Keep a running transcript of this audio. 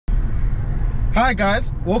Hi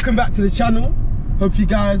guys, welcome back to the channel. Hope you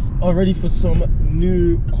guys are ready for some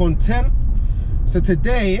new content. So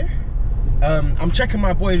today I'm checking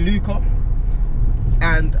my boy Luca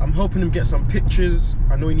and I'm helping him get some pictures.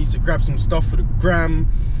 I know he needs to grab some stuff for the gram.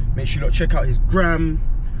 Make sure you lot check out his gram.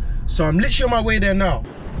 So I'm literally on my way there now.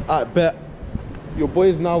 I bet your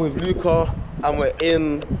boy's now with Luca and we're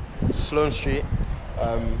in Sloane Street.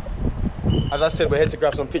 As I said, we're here to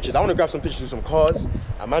grab some pictures. I want to grab some pictures of some cars.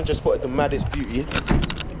 And man just spotted the maddest beauty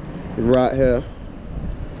right here.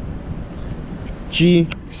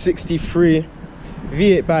 G63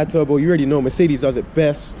 V8 bi-turbo. You already know Mercedes does it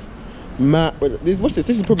best. Matte. What's this?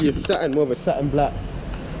 This is probably a satin, more of a satin black.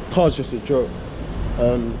 Car's just a joke.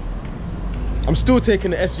 I'm still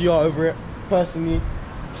taking the SVR over it. Personally,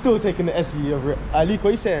 still taking the SVR over it. Luke, what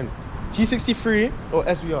are you saying? G63 or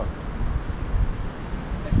SVR?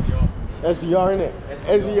 SVR innit?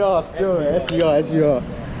 SVR still, SVR.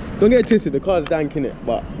 Don't get it twisted, the car's dank innit,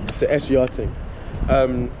 but it's an SVR thing.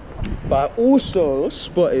 But I also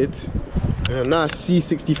spotted a nice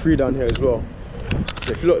C63 down here as well.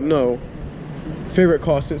 So if you don't know, favorite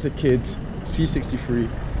car since a kid, C63,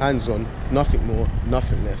 hands on, nothing more,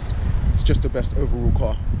 nothing less. It's just the best overall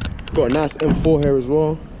car. Got a nice M4 here as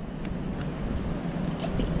well.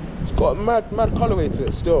 It's got a mad colorway to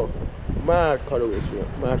it still. Mad colorway to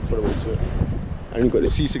it. And you've got the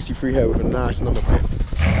C63 here with a nice number plate.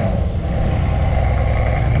 I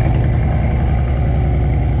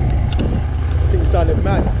think it sounded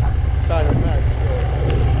mad.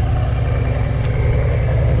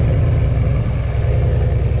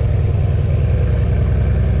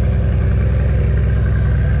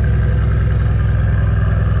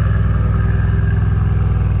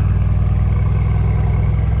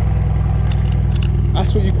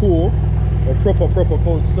 That's what you call a proper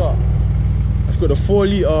cold start. It's got a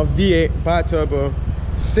 4-litre V8 bi-turbo,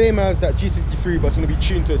 same as that G63, but it's going to be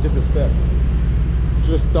tuned to a different spec.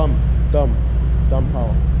 Just dumb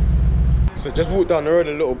power. So just walk down the road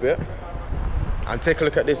a little bit and take a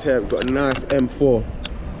look at this here. We've got a nice M4.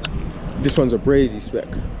 This one's a brazy spec.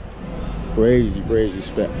 Brazy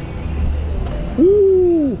spec.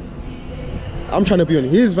 Woo! I'm trying to be on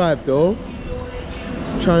his vibe though.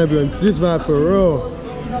 I'm trying to be on this vibe for real.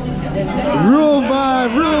 Real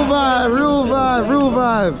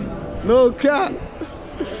vibe. No cap.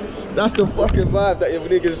 That's the fucking vibe that your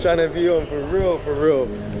niggas trying to be on for real.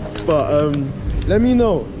 But let me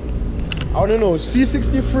know. I wanna know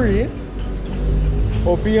C63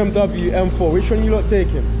 or BMW M4. Which one you lot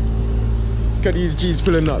taking? Look at these G's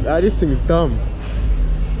pulling up. This thing is dumb.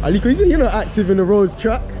 Aliko, you're not active in the roads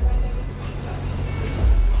track.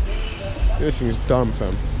 This thing is dumb,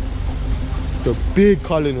 fam. The big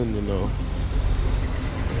Cullinan, you know.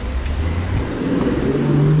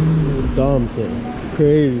 Dumb thing.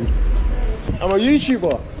 Crazy. I'm a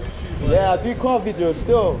YouTuber. Yeah, I do car videos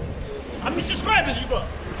still. How many subscribers you got?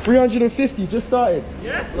 350, just started.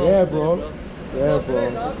 Yeah? Yeah, bro.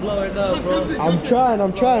 Blowing up, bro. I'm trying,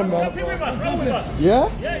 man. Jump in with us, roll with us. Yeah?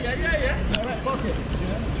 Yeah. Alright, fuck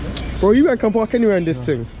it. Bro, you can park anywhere in this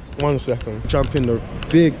thing. 1 second. Jump in the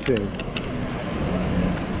big thing.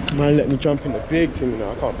 Man, let me jump in the big thing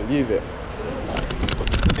now. I can't believe it.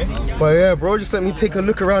 But yeah, bro, just let me take a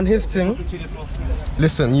look around his thing.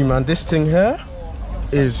 Listen, you man, this thing here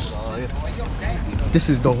is... This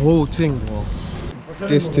is the whole thing, bro.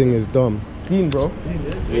 This thing is dumb. Dean, bro.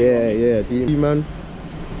 Yeah, Dean. You man.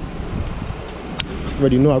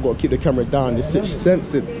 Already know I gotta keep the camera down. This shit's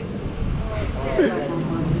censored.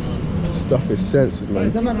 Stuff is censored,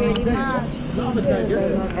 man.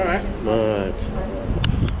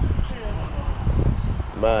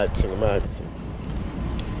 Mad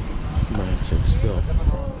thing still.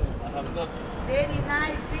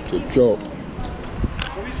 It's a joke.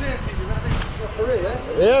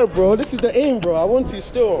 Yeah, bro, this is the aim, bro. I want to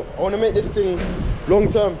still. I want to make this thing long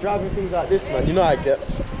term, driving things like this, man. You know how it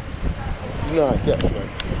gets. Man.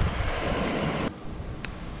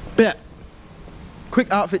 Bet.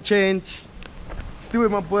 Quick outfit change. Still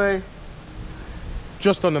with my boy.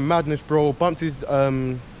 Just on the madness, bro. Bumped his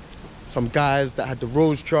some guys that had the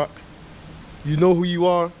Rolls truck. You know who you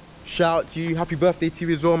are. Shout out to you. Happy birthday to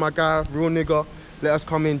you as well, my guy. Real nigga. Let us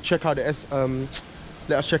come in, check out the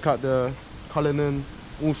let us check out the Cullinan,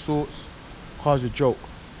 all sorts. Car's a joke.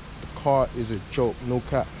 The car is a joke, no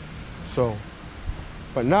cap. So,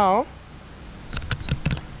 but now,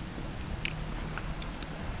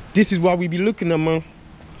 this is why we be looking at, man.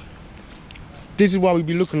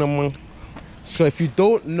 So if you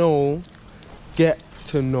don't know, get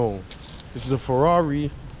to know. This is a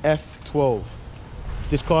Ferrari F12.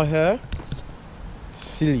 This car here,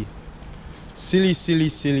 silly. silly.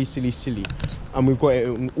 And we've got it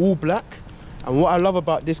in all black. And what I love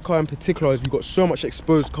about this car in particular is we've got so much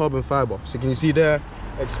exposed carbon fiber. So can you see there,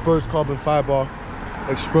 exposed carbon fiber,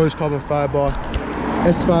 S5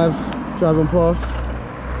 driving past.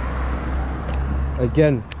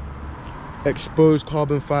 Again, exposed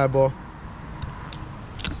carbon fiber.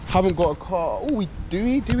 Haven't got a car. Oh, do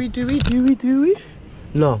we?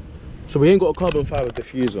 No. So we ain't got a carbon fiber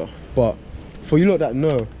diffuser. But for you lot that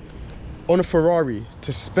know, on a Ferrari,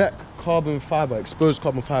 to spec carbon fiber, exposed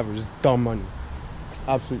carbon fiber is dumb money. It's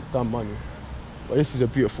absolute dumb money. But this is a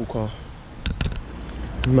beautiful car.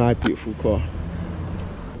 My beautiful car.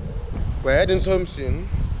 We're heading home soon,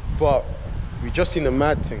 but we just seen a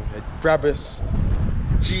mad thing, a Brabus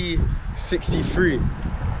G63.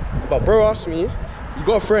 But bro asked me, you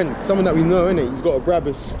got a friend, someone that we know, innit? He's got a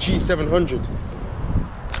Brabus G700.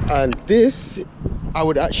 And this, I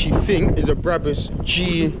would actually think, is a Brabus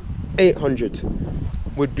G800,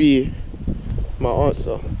 would be my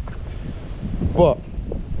answer. But,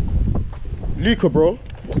 Luca, bro,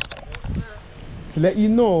 to let you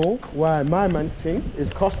know why my man's thing is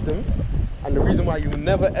custom, and the reason why you'll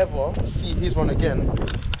never ever see his one again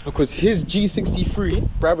is because his G63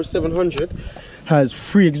 Brabus 700 has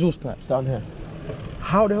 3 exhaust pipes down here.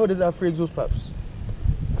 How the hell does it have 3 exhaust pipes?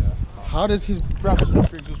 How does his Brabus have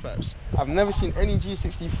 3 exhaust pipes? I've never seen any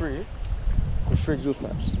G63 with 3 exhaust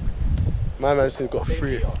pipes. My man's thing's got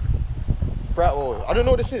 3. Oh, I don't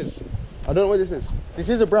know what this is. I don't know what this is. This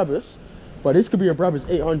is a Brabus, but this could be a Brabus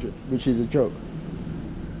 800, which is a joke.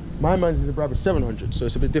 My man's is a Brabus 700, so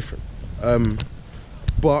it's a bit different.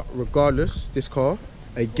 But regardless, this car,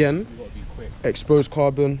 again, exposed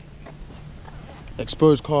carbon.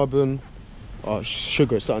 Oh,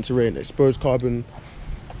 sugar, it's starting to rain. Exposed carbon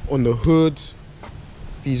on the hood.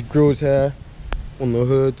 These grills here on the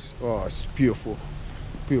hood. Oh, it's beautiful.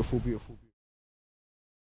 Beautiful.